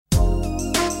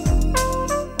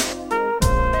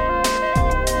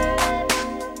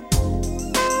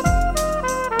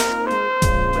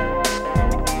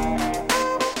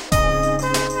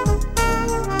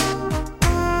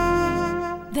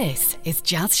is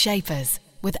Jazz Shapers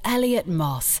with Elliot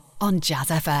Moss on Jazz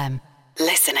FM.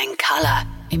 Listen in colour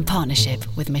in partnership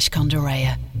with Mishcon de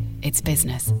Reya. It's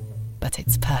business, but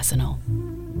it's personal.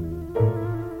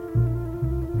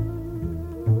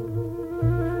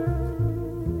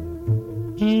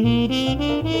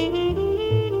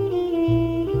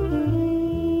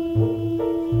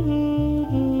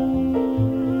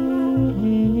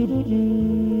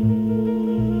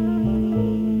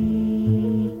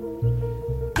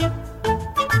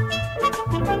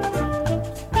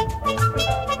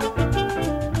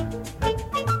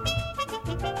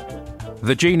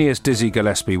 The genius Dizzy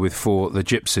Gillespie with For the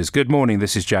Gypsies. Good morning,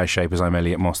 this is Jazz Shapers. I'm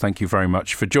Elliot Moss. Thank you very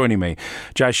much for joining me.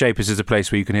 Jazz Shapers is a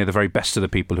place where you can hear the very best of the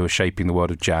people who are shaping the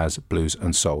world of jazz, blues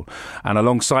and soul. And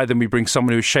alongside them we bring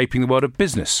someone who is shaping the world of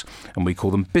business, and we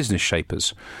call them business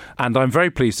shapers. And I'm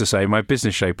very pleased to say my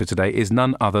business shaper today is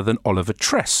none other than Oliver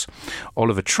Tress.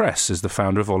 Oliver Tress is the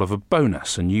founder of Oliver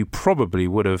Bonas, and you probably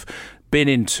would have been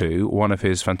into one of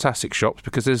his fantastic shops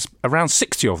because there's around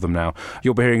 60 of them now.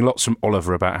 You'll be hearing lots from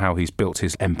Oliver about how he's built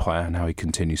his empire and how he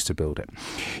continues to build it.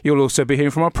 You'll also be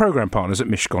hearing from our programme partners at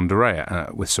Mishcon de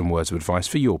Reya with some words of advice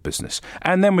for your business.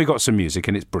 And then we got some music,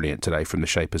 and it's brilliant today from the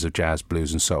shapers of jazz,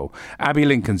 blues and soul. Abbey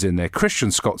Lincoln's in there,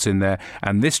 Christian Scott's in there,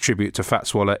 and this tribute to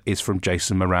Fats Waller is from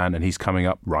Jason Moran, and he's coming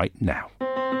up right now.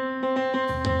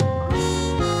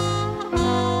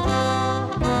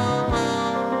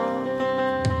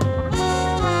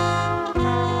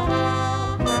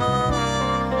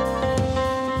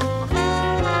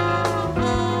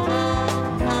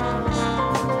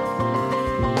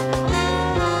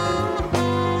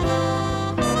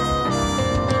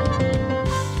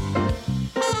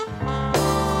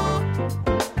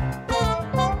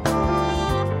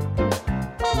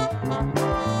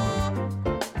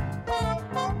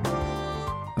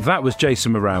 That was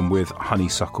Jason Moran with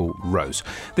Honeysuckle Rose.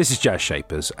 This is Jazz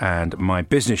Shapers, and my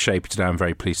business shaper today, I'm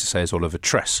very pleased to say, is Oliver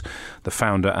Tress, the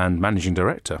founder and managing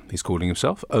director, he's calling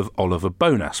himself, of Oliver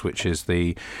Bonas, which is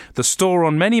the store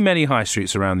on many, many high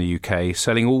streets around the UK,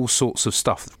 selling all sorts of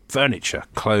stuff, furniture,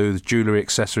 clothes, jewellery,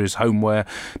 accessories, homeware,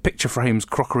 picture frames,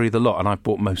 crockery, the lot, and I've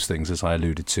bought most things, as I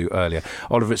alluded to earlier.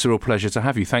 Oliver, it's a real pleasure to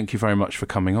have you. Thank you very much for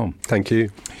coming on. Thank you.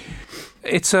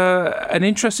 It's an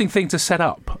interesting thing to set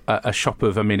up a shop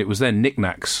of, it was then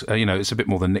knickknacks. It's a bit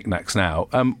more than knickknacks now.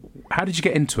 How did you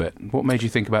get into it? What made you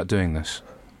think about doing this?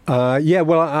 I don't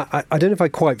know if I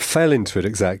quite fell into it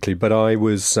exactly, but I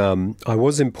was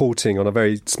importing on a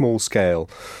very small scale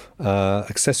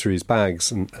accessories,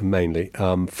 bags, and mainly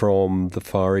from the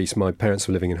Far East. My parents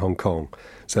were living in Hong Kong,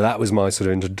 so that was my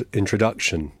sort of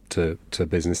introduction to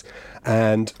business.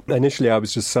 And initially, I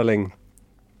was just selling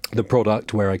the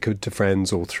product where I could to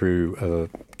friends or through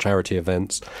charity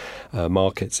events,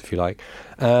 markets, if you like.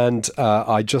 And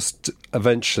I just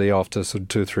eventually, after sort of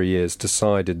 2 or 3 years,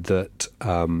 decided that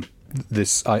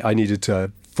I needed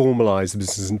to formalise the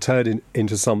business and turn it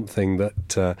into something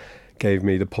that gave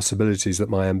me the possibilities that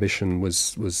my ambition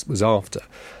was after.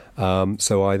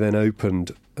 So I then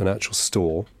opened an actual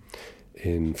store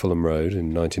in Fulham Road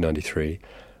in 1993.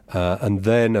 And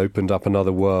then opened up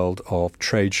another world of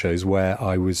trade shows where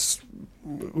I was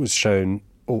shown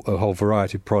a whole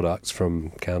variety of products, from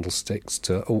candlesticks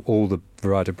to all the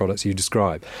variety of products you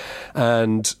describe,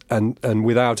 and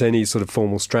without any sort of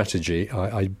formal strategy,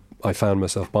 I found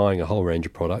myself buying a whole range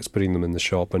of products, putting them in the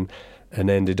shop, and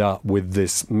ended up with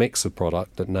this mix of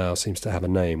product that now seems to have a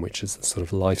name, which is the sort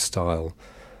of lifestyle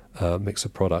mix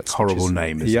of products. Horrible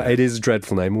name, isn't it? Yeah, it is a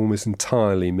dreadful name, almost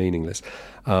entirely meaningless.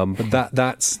 But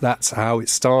that's how it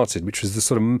started, which was the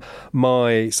sort of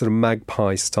my sort of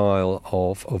magpie style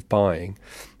of buying.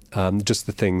 Just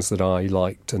the things that I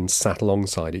liked and sat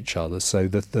alongside each other. So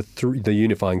the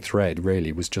unifying thread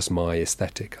really was just my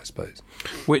aesthetic, I suppose.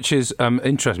 Which is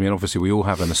interesting. And obviously we all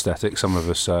have an aesthetic. Some of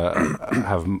us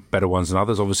have better ones than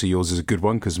others. Obviously yours is a good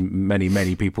one because many,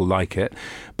 many people like it.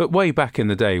 But way back in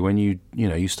the day when you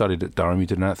studied at Durham, you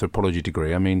did an anthropology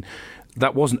degree.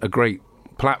 That wasn't a great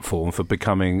platform for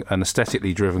becoming an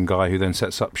aesthetically driven guy who then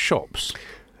sets up shops.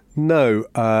 No.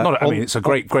 It's a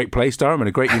great place, Durham, and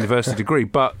a great university degree,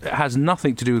 but it has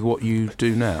nothing to do with what you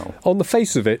do now. On the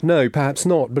face of it, no, perhaps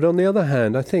not. But on the other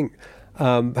hand, I think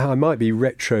I might be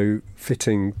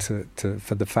retrofitting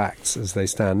for the facts as they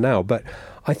stand now. But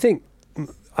I think,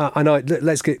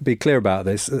 let's be clear about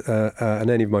this, and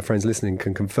any of my friends listening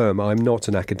can confirm, I'm not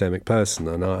an academic person,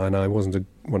 and I wasn't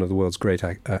one of the world's great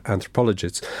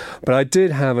anthropologists. But I did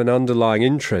have an underlying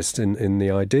interest in the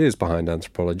ideas behind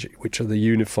anthropology, which are the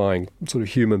unifying sort of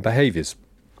human behaviours.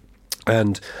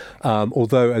 And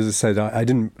although, as I said, I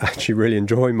didn't actually really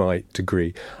enjoy my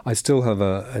degree, I still have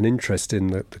an interest in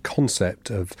the concept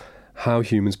of how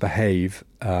humans behave,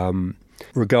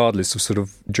 regardless of sort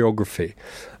of geography.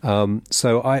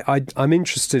 So I'm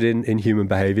interested in human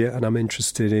behaviour, and I'm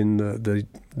interested in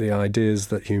the ideas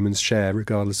that humans share,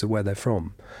 regardless of where they're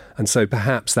from. And so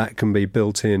perhaps that can be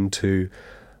built into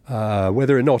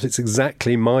whether or not it's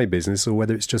exactly my business or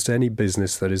whether it's just any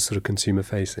business that is sort of consumer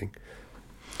facing.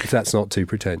 If that's not too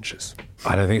pretentious.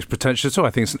 I don't think it's pretentious at all.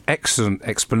 I think it's an excellent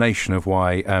explanation of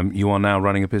why you are now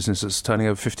running a business that's turning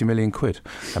over 50 million quid.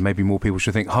 And maybe more people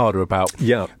should think harder about...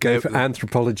 Yeah, go for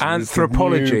anthropology.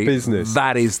 Anthropology. Business.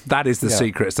 That is the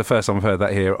secret. It's the first time I've heard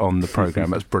that here on the programme.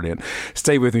 That's brilliant.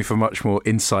 Stay with me for much more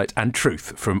insight and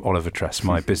truth from Oliver Tress,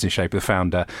 my business shaper, the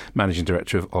founder, managing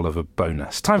director of Oliver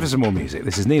Bonas. Time for some more music.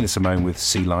 This is Nina Simone with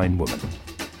Sea Lion Woman.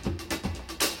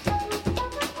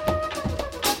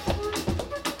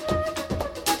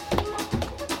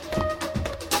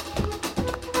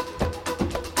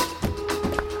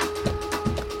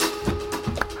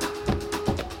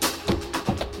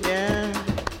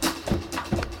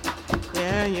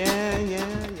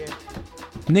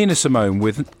 Nina Simone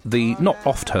with the not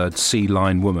oft heard Sea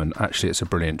Lion Woman. Actually, it's a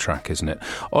brilliant track, isn't it?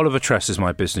 Oliver Tress is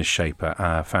my business shaper,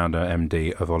 founder,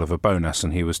 MD of Oliver Bonas,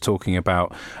 and he was talking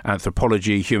about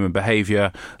anthropology, human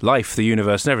behaviour, life, the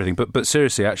universe and everything. But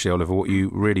seriously, actually, Oliver, what you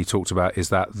really talked about is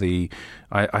that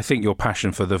I think your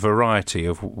passion for the variety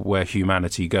of where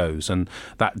humanity goes, and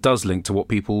that does link to what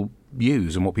people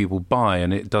use and what people buy,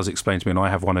 and it does explain to me. And I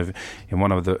have in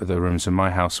one of the rooms in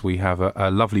my house, we have a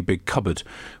lovely big cupboard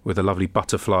with a lovely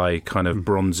butterfly kind of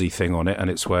bronzy thing on it, and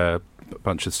it's where a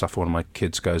bunch of stuff for one of my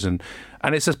kids goes, and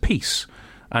it's a piece,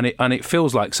 and it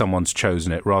feels like someone's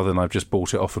chosen it rather than I've just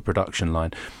bought it off a production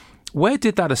line. Where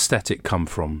did that aesthetic come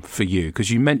from for you?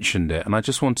 Because you mentioned it, and I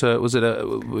just want to... Was it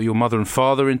your mother and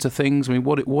father into things? I mean,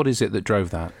 what is it that drove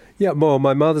that? Yeah, well,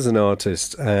 my mother's an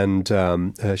artist, and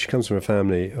she comes from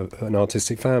an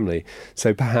artistic family,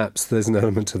 so perhaps there's an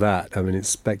element to that. I mean, it's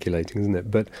speculating, isn't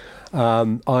it? But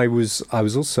I was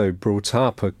also brought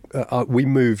up... we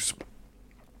moved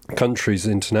countries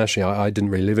internationally. I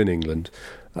didn't really live in England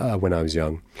when I was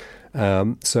young.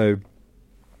 So...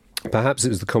 perhaps it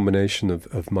was the combination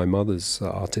of my mother's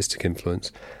artistic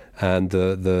influence and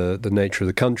the nature of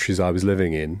the countries I was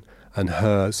living in, and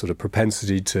her sort of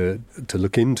propensity to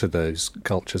look into those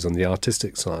cultures on the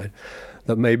artistic side,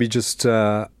 that maybe just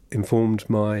informed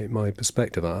my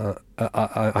perspective.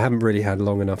 I haven't really had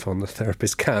long enough on the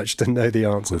therapist's couch to know the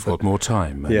answer. We've got more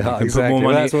time. Yeah, exactly.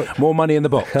 More money in the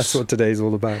box. That's what today's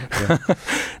all about.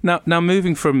 Yeah. Now,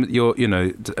 moving from your,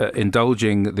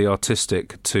 indulging the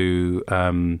artistic to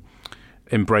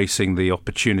embracing the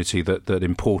opportunity that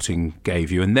importing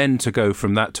gave you, and then to go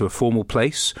from that to a formal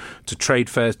place, to trade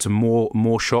fairs, to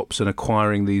more shops and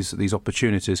acquiring these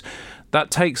opportunities,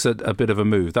 that takes a bit of a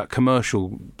move. That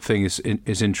commercial thing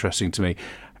is interesting to me.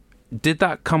 Did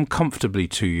that come comfortably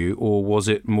to you, or was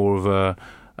it more of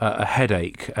a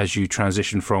headache as you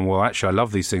transitioned from, well, actually I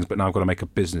love these things, but now I've got to make a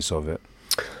business of it?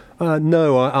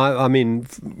 No, I mean,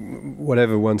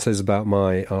 whatever one says about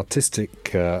my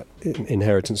artistic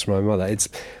inheritance from my mother, it's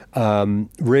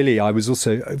really, I was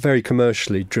also very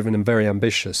commercially driven and very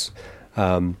ambitious,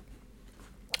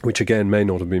 which again may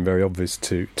not have been very obvious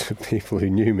to people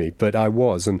who knew me, but I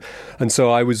was, and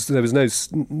so I was. There was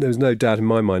no doubt in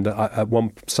my mind that at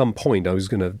some point I was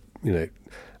going to,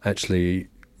 actually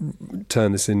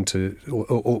turn this into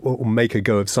or make a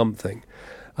go of something.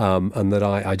 And that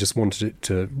I just wanted it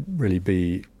to really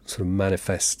be sort of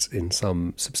manifest in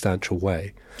some substantial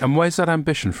way. And where's that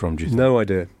ambition from, do you think? No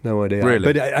idea.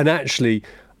 Really? And actually,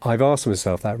 I've asked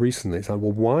myself that recently. It's like,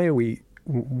 well,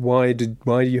 why do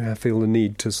you feel the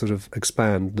need to sort of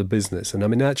expand the business? And I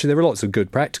mean, actually, there are lots of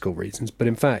good practical reasons, but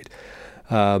in fact,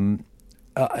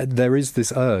 there is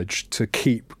this urge to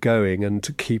keep going and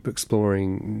to keep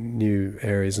exploring new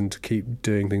areas and to keep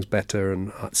doing things better.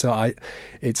 And so I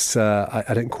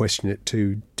don't question it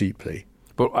too deeply.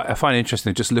 But I find it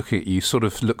interesting, just looking at you, sort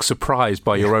of look surprised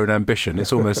by your own ambition.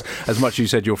 It's almost, as much as you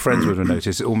said your friends would have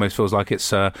noticed, it almost feels like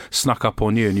it's snuck up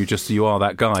on you, and you are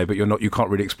that guy, but you can't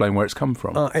really explain where it's come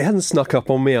from. It hasn't snuck up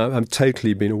on me. I've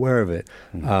totally been aware of it.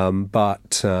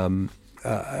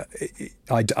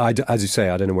 As you say,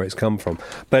 I don't know where it's come from.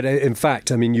 But in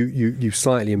fact, I mean, you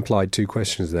slightly implied two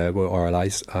questions there, or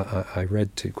I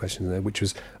read two questions there, which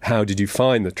was, how did you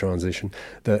find the transition?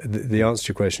 The answer to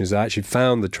your question is I actually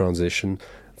found the transition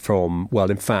from,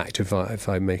 well, in fact, if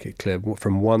I make it clear,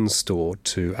 from one store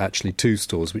to actually two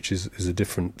stores, which is a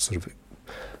different sort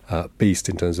of beast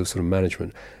in terms of sort of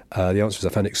management. The answer is I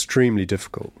found it extremely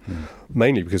difficult,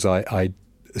 mainly because I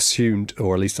assumed,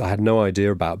 or at least I had no idea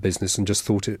about business and just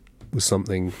thought it was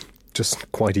something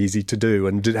just quite easy to do,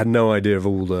 and had no idea of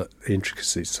all the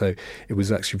intricacies. So it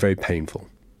was actually very painful.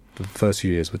 The first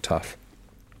few years were tough.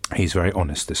 He's very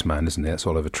honest, this man, isn't he? That's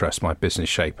Oliver Tress, my business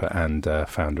shaper and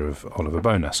founder of Oliver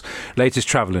Bonas. Latest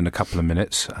travel in a couple of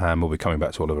minutes. We'll be coming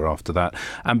back to Oliver after that.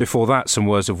 And before that, some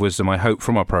words of wisdom, I hope,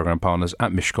 from our programme partners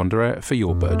at Mishcon de Reya for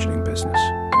your burgeoning business.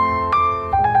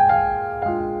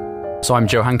 So I'm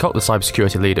Joe Hancock, the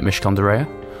cybersecurity lead at Mishcon de Reya.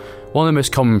 One of the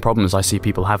most common problems I see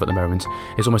people have at the moment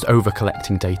is almost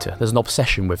over-collecting data. There's an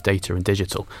obsession with data and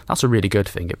digital. That's a really good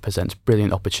thing. It presents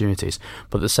brilliant opportunities.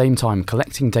 But at the same time,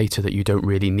 collecting data that you don't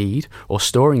really need or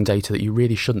storing data that you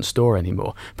really shouldn't store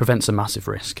anymore prevents a massive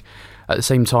risk. At the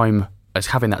same time, as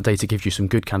having that data gives you some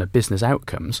good kind of business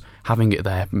outcomes, having it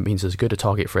there means there's as good a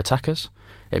target for attackers.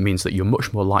 It means that you're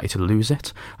much more likely to lose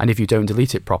it, and if you don't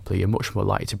delete it properly, you're much more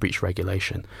likely to breach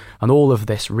regulation. And all of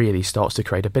this really starts to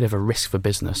create a bit of a risk for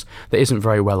business that isn't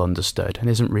very well understood and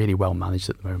isn't really well managed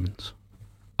at the moment.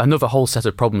 Another whole set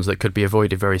of problems that could be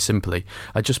avoided very simply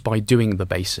are just by doing the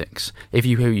basics. If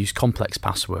you use complex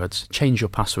passwords, change your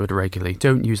password regularly.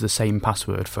 Don't use the same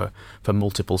password for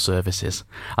multiple services,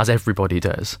 as everybody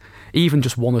does. Even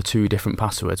just 1 or 2 different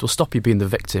passwords will stop you being the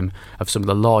victim of some of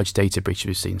the large data breaches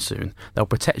we've seen soon. They'll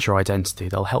protect your identity.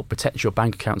 They'll help protect your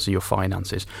bank accounts and your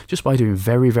finances. Just by doing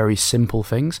very, very simple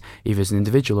things, either as an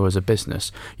individual or as a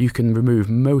business, you can remove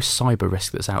most cyber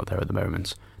risk that's out there at the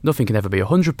moment. Nothing can ever be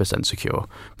 100% secure,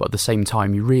 but at the same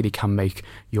time, you really can make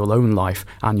your own life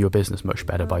and your business much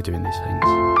better by doing these things.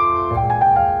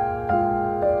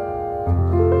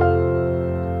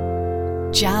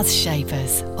 Jazz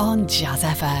Shapers on Jazz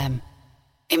FM.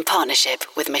 In partnership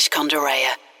with Mishcon de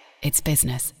Reya. It's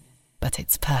business, but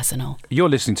it's personal. You're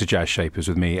listening to Jazz Shapers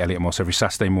with me, Elliot Moss. Every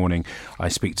Saturday morning, I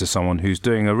speak to someone who's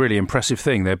doing a really impressive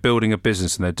thing. They're building a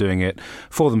business and they're doing it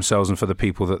for themselves and for the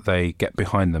people that they get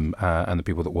behind them and the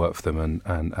people that work for them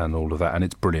and all of that. And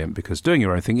it's brilliant because doing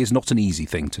your own thing is not an easy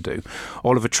thing to do.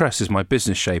 Oliver Tress is my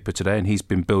business shaper today, and he's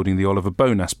been building the Oliver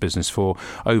Bonas business for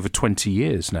over 20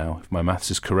 years now, if my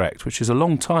maths is correct, which is a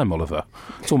long time, Oliver.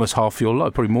 It's almost half your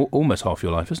life, probably almost half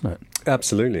your life, isn't it?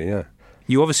 Absolutely, yeah.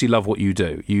 You obviously love what you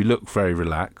do. You look very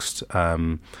relaxed.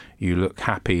 You look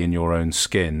happy in your own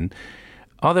skin.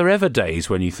 Are there ever days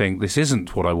when you think, this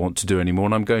isn't what I want to do anymore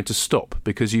and I'm going to stop?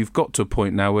 Because you've got to a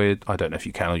point now where, I don't know if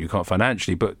you can or you can't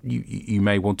financially, but you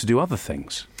may want to do other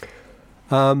things.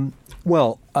 There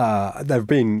have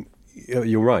been,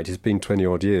 you're right, it's been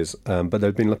 20-odd years, but there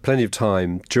have been plenty of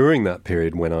time during that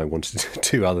period when I wanted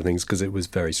to do other things because it was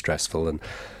very stressful and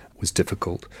was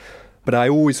difficult. But I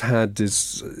always had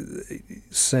this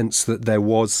sense that there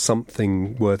was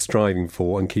something worth striving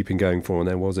for and keeping going for, and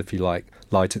there was, if you like,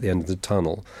 light at the end of the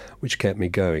tunnel, which kept me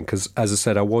going. Because, as I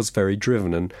said, I was very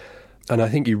driven, and I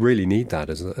think you really need that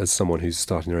as someone who's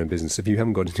starting their own business. If you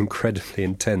haven't got an incredibly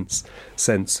intense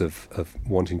sense of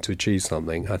wanting to achieve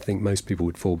something, I think most people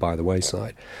would fall by the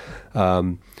wayside.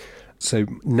 So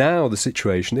now the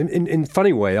situation, in a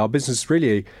funny way, our business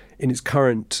really, in its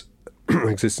current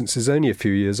existence, is only a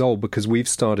few years old because we've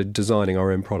started designing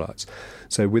our own products.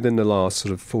 So within the last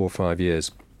sort of 4 or 5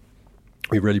 years,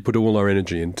 we really put all our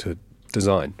energy into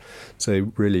design.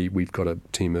 So really, we've got a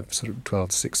team of sort of 12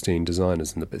 to 16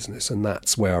 designers in the business, and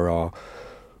that's where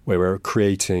we're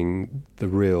creating the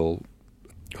real,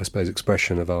 I suppose,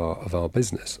 expression of our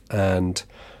business. And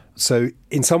so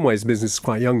in some ways, the business is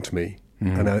quite young to me.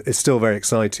 And it's still very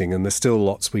exciting, and there's still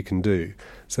lots we can do.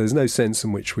 So there's no sense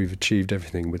in which we've achieved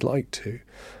everything we'd like to.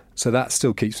 So that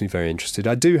still keeps me very interested.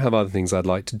 I do have other things I'd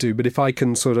like to do, but if I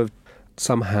can sort of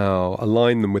somehow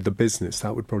align them with the business,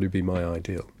 that would probably be my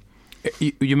ideal.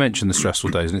 You mentioned the stressful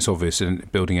days, and it's obvious in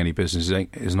building any business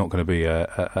is not going to be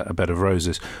a bed of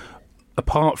roses.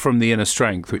 Apart from the inner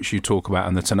strength, which you talk about,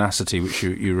 and the tenacity, which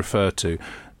you refer to,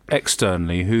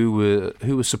 externally, who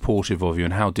were supportive of you,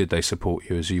 and how did they support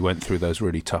you as you went through those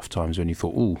really tough times when you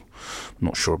thought, I'm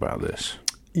not sure about this?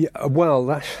 Yeah, well,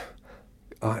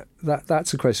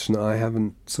 that's a question I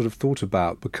haven't sort of thought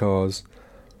about, because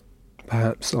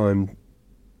perhaps I'm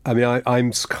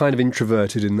kind of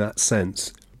introverted in that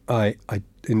sense. I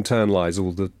internalise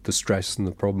all the stress and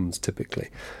the problems typically.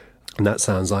 And that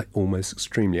sounds like almost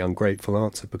extremely ungrateful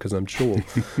answer, because I'm sure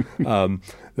that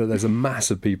there's a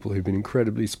mass of people who've been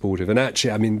incredibly supportive. And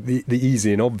actually, I mean, the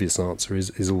easy and obvious answer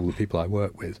is all the people I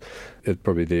work with. It's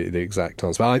probably the exact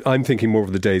answer. But I'm thinking more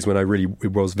of the days when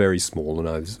it was very small and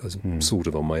I was sort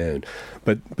of on my own.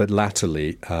 But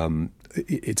latterly,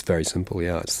 it's very simple.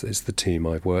 Yeah, it's the team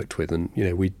I've worked with, and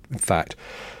in fact,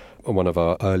 one of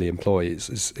our early employees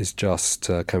is just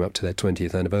come up to their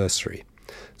 20th anniversary.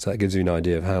 So that gives you an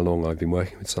idea of how long I've been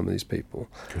working with some of these people.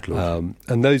 Good Lord.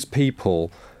 And those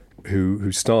people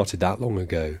who started that long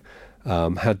ago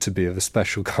had to be of a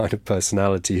special kind of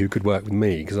personality who could work with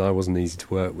me, because I wasn't easy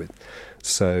to work with.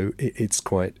 So it's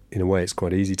quite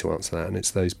easy to answer that, and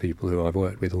it's those people who I've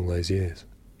worked with all those years.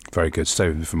 Very good. Stay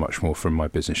with me for much more from My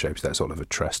Business Shapers. That's Oliver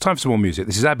Tress. Time for some more music.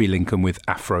 This is Abby Lincoln with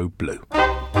Afro Blue.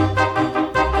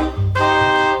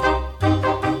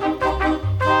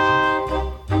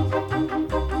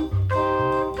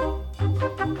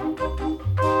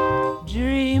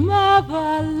 Dream of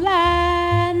a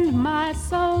land my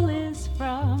soul is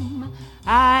from.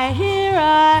 I hear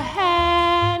a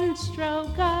hand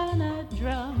stroke on a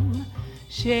drum.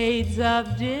 Shades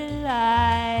of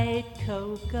delight,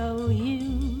 cocoa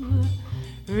hue,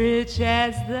 rich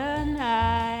as the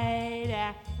night,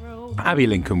 Afro. Abby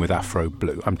Lincoln with Afro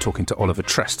Blue. I'm talking to Oliver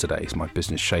Tress today. He's My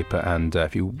Business Shaper, and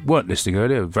if you weren't listening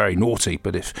earlier, very naughty,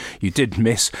 but if you did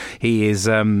miss, he is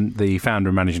the founder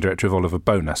and managing director of Oliver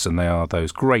Bonas, and they are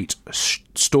those great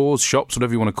stores, shops,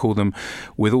 whatever you want to call them,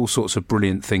 with all sorts of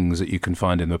brilliant things that you can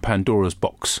find in the Pandora's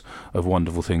box of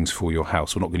wonderful things for your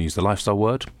house. We're not going to use the lifestyle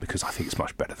word because I think it's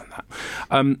much better than that.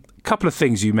 A couple of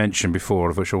things you mentioned before,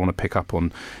 of which I want to pick up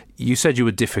on. You said you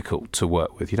were difficult to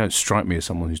work with. You don't strike me as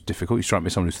someone who's difficult. You strike me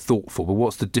as someone who's thoughtful. But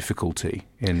what's the difficulty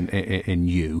in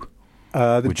you?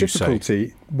 The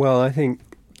difficulty, well, I think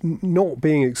not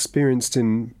being experienced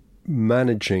in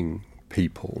managing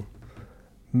people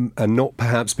and not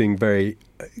perhaps being very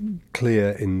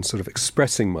clear in sort of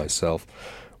expressing myself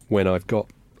when I've got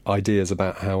ideas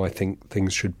about how I think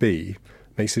things should be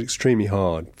makes it extremely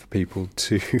hard for people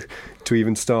to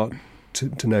even start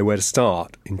to know where to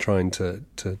start in trying to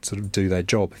sort of do their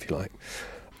job, if you like.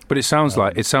 But it sounds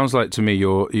like to me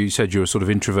you said you were sort of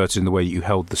introverted in the way that you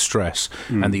held the stress,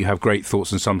 and that you have great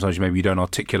thoughts, and sometimes maybe you don't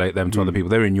articulate them to other people.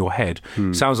 They're in your head.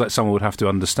 Sounds like someone would have to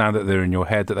understand that they're in your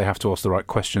head, that they have to ask the right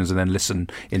questions and then listen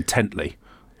intently.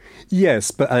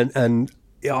 Yes, but and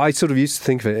I sort of used to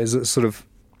think of it as a sort of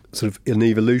an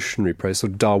evolutionary process,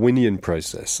 sort of Darwinian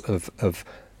process of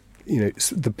you know,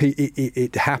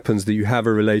 it happens that you have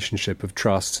a relationship of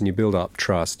trust, and you build up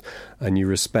trust, and you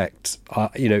respect.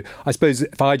 You know, I suppose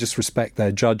if I just respect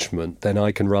their judgment, then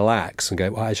I can relax and go,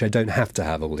 well, actually, I don't have to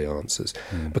have all the answers,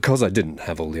 because I didn't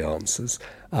have all the answers.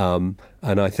 And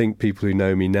I think people who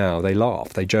know me now, they laugh,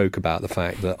 they joke about the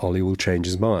fact that Ollie will change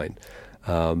his mind.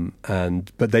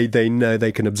 But they know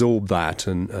they can absorb that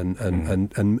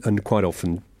and quite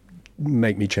often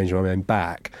make me change my mind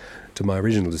back to my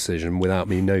original decision without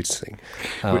me noticing.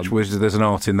 Which there's an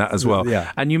art in that as well.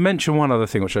 Yeah. And you mentioned one other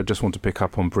thing which I just want to pick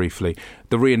up on briefly,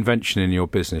 the reinvention in your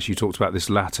business. You talked about this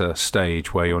latter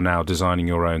stage where you're now designing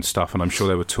your own stuff, and I'm sure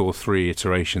there were 2 or 3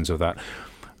 iterations of that.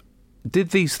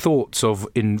 Did these thoughts of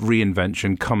in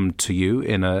reinvention come to you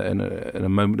in a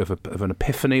moment of an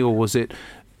epiphany, or was it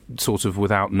sort of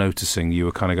without noticing you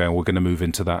were kind of going, we're going to move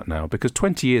into that now? Because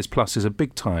 20 years plus is a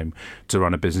big time to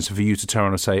run a business. For you to turn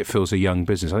around and say it feels a young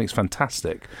business, I think it's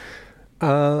fantastic.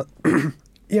 Yeah,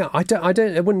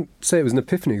 I wouldn't say it was an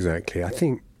epiphany exactly. I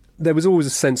think there was always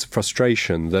a sense of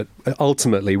frustration that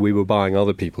ultimately we were buying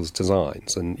other people's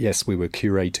designs, and yes, we were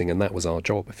curating, and that was our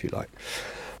job, if you like.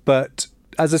 But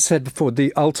as I said before,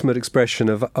 the ultimate expression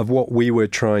of what we were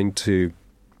trying to,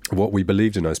 what we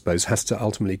believed in, I suppose, has to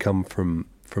ultimately come from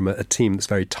a team that's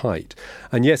very tight.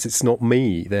 And yes, it's not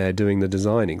me there doing the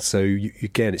designing. So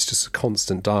again, it's just a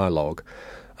constant dialogue.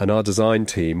 And our design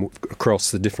team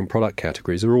across the different product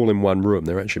categories are all in one room.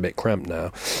 They're actually a bit cramped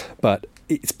now. But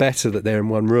it's better that they're in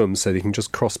one room so they can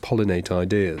just cross-pollinate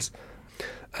ideas.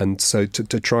 And so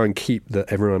to try and keep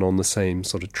everyone on the same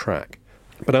sort of track.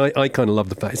 But I kind of love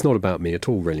the fact it's not about me at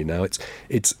all really now.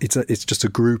 It's just a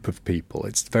group of people.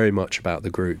 It's very much about the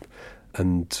group.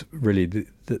 And really,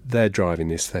 they're driving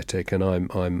the aesthetic, and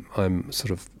I'm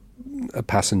sort of a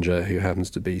passenger who happens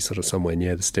to be sort of somewhere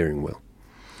near the steering wheel.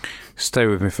 Stay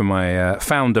with me for my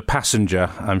founder passenger.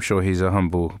 I'm sure he's a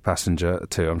humble passenger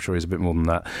too. I'm sure he's a bit more than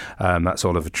that. That's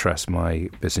Oliver Tress, my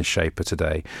business shaper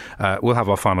today. We'll have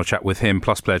our final chat with him,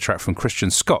 plus play a track from Christian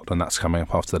Scott, and that's coming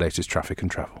up after the latest traffic and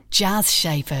travel. Jazz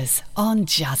Shapers on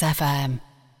Jazz FM.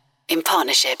 In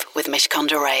partnership with Mishcon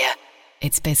de Reya.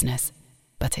 It's business,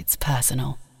 but it's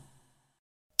personal.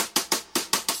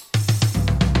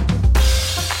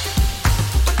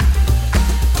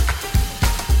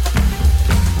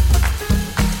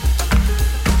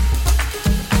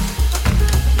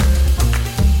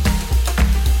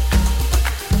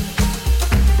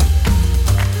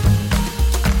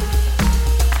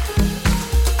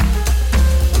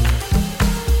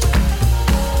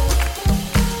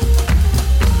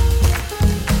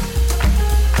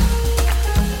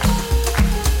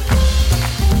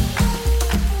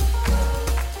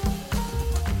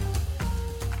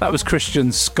 That was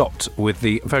Christian Scott with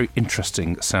the very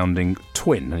interesting sounding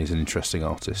Twin, and he's an interesting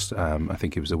artist. I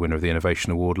think he was the winner of the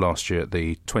Innovation Award last year at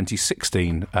the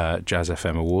 2016 Jazz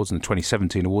FM Awards, and the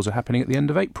 2017 awards are happening at the end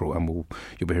of April, and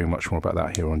you'll be hearing much more about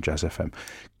that here on Jazz FM.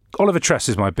 Oliver Tress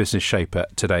is my business shaper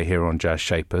today here on Jazz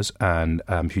Shapers, and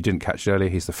if you didn't catch it earlier,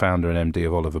 he's the founder and MD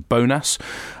of Oliver Bonas.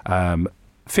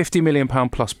 £50 million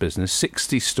plus business,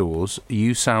 60 stores.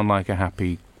 You sound like a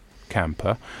happy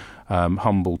camper,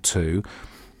 humble too.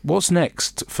 What's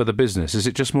next for the business? Is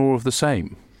it just more of the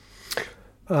same?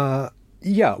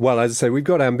 Yeah, well, as I say, we've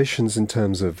got ambitions in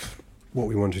terms of what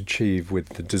we want to achieve with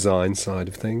the design side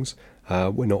of things.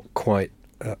 We're not quite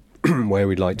where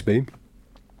we'd like to be,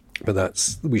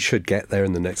 but we should get there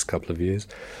in the next couple of years.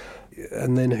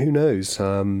 And then who knows?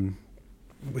 We're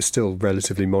still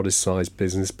relatively modest-sized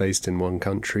business based in one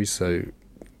country, so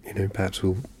perhaps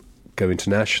we'll go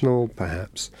international.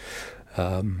 Perhaps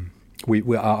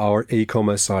our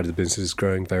e-commerce side of the business is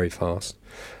growing very fast,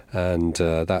 and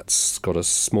that's got a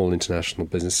small international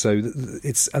business. So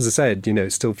it's, as I said,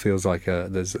 it still feels like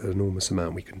there's an enormous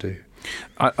amount we can do.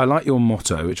 I like your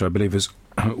motto, which I believe is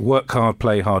work hard,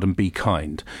 play hard, and be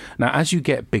kind. Now, as you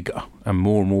get bigger and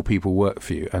more people work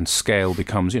for you, and scale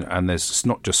becomes, and there's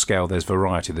not just scale, there's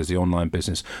variety. There's the online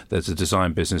business, there's the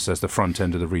design business, there's the front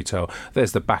end of the retail,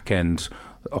 there's the back end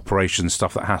operations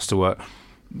stuff that has to work.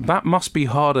 That must be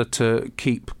harder to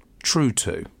keep true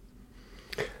to.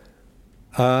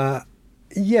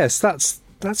 Yes, that's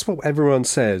what everyone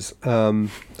says,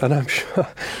 and I'm sure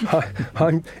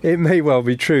it may well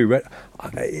be true. But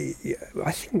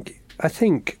I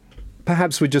think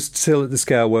perhaps we're just still at the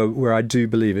scale where I do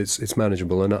believe it's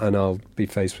manageable, and I'll be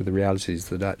faced with the realities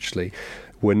that actually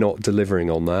we're not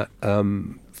delivering on that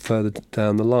further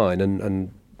down the line,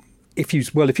 and. If you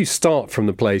start from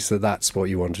the place that's what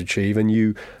you want to achieve, and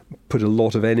you put a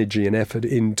lot of energy and effort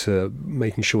into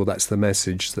making sure that's the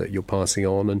message that you're passing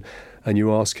on, and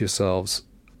you ask yourselves,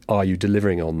 are you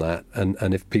delivering on that?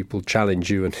 And if people challenge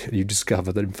you and you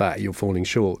discover that in fact you're falling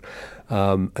short,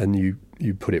 and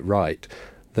you put it right,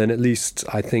 then at least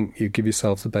I think you give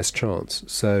yourself the best chance.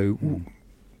 So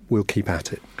we'll keep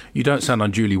at it. You don't sound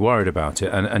unduly worried about it,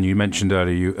 and you mentioned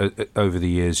earlier over the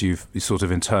years you sort of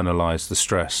internalised the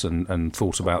stress and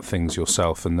thought about things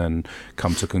yourself and then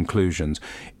come to conclusions.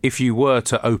 If you were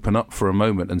to open up for a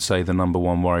moment and say the number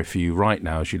one worry for you right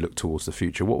now as you look towards the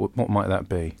future, what might that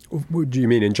be? What do you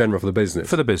mean in general for the business?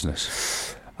 For the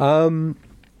business. The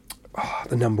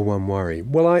number one worry.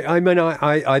 Well, I mean,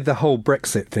 the whole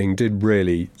Brexit thing did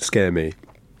really scare me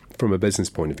from a business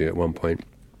point of view at one point.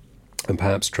 And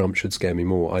perhaps Trump should scare me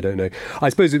more. I don't know. I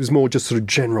suppose it was more just sort of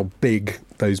general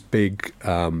those big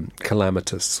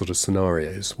calamitous sort of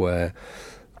scenarios where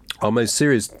our most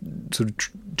serious sort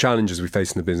of challenges we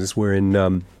face in the business were in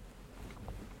the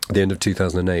end of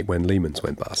 2008 when Lehman's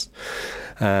went bust.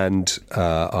 And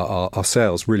our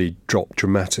sales really dropped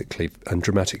dramatically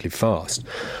fast.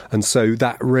 And so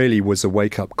that really was a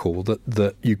wake-up call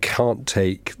that you can't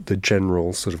take the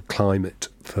general sort of climate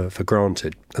for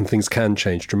granted, and things can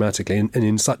change dramatically and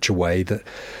in such a way that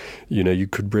you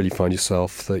could really find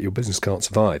yourself that your business can't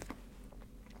survive.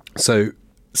 So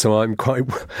I'm quite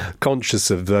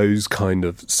conscious of those kind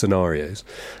of scenarios,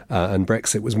 and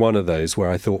Brexit was one of those where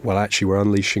I thought, well, actually we're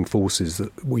unleashing forces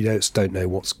that we just don't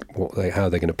know how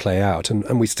they're going to play out,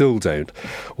 and we still don't,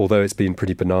 although it's been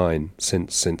pretty benign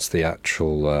since the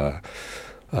actual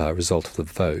result of the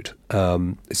vote.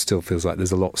 It still feels like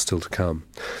there's a lot still to come.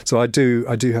 So I do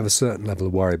have a certain level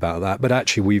of worry about that. But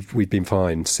actually, we've been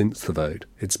fine since the vote.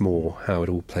 It's more how it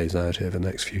all plays out over the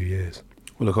next few years.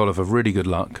 Well, look, Oliver, really good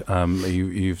luck.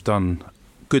 You've done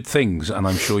good things, and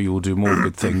I'm sure you will do more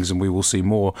good things, and we will see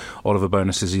more Oliver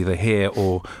Bonases either here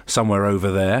or somewhere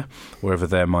over there, wherever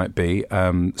there might be.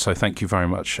 So thank you very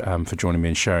much for joining me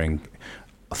and sharing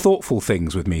thoughtful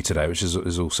things with me today, which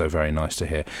is also very nice to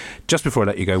hear. Just before I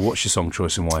let you go, what's your song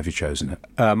choice and why have you chosen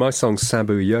it? My song's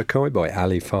Sabu Yurkoi by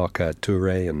Ali Farka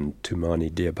Touré and Tumani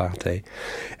Diabate.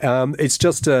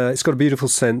 It's got a beautiful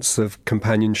sense of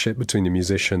companionship between the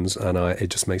musicians, and it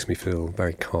just makes me feel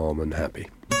very calm and happy.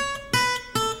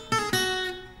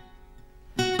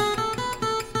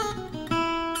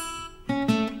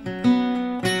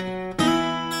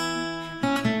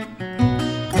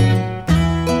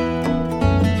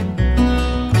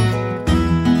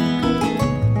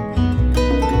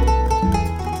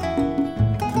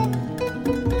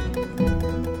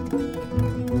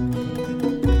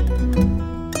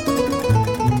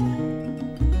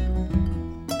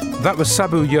 That was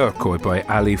Sabu Yerkoi by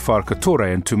Ali Farka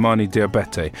Touré and Toumani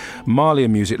Diabete.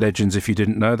 Malian music legends, if you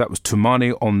didn't know, that was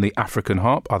Toumani on the African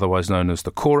harp, otherwise known as the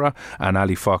kora, and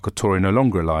Ali Farka Touré, no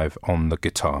longer alive, on the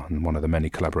guitar, and one of the many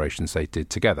collaborations they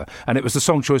did together. And it was the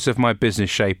song choice of my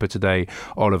business shaper today,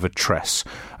 Oliver Tress.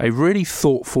 A really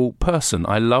thoughtful person.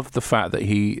 I love the fact that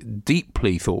he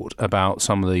deeply thought about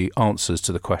some of the answers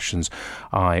to the questions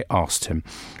I asked him.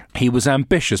 He was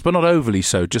ambitious, but not overly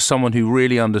so, just someone who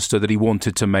really understood that he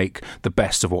wanted to make the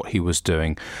best of what he was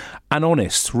doing. And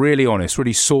honest, really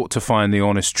sought to find the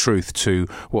honest truth to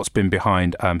what's been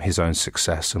behind his own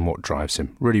success and what drives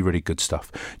him. Really, really good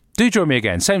stuff. Do join me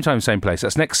again, same time, same place.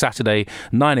 That's next Saturday,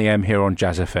 9 a.m. here on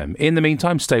Jazz FM. In the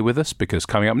meantime, stay with us, because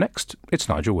coming up next, it's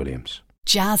Nigel Williams.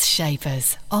 Jazz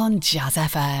Shapers on Jazz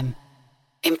FM.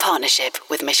 In partnership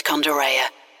with Mishcon de Reya.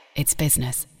 It's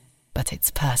business, but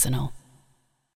it's personal.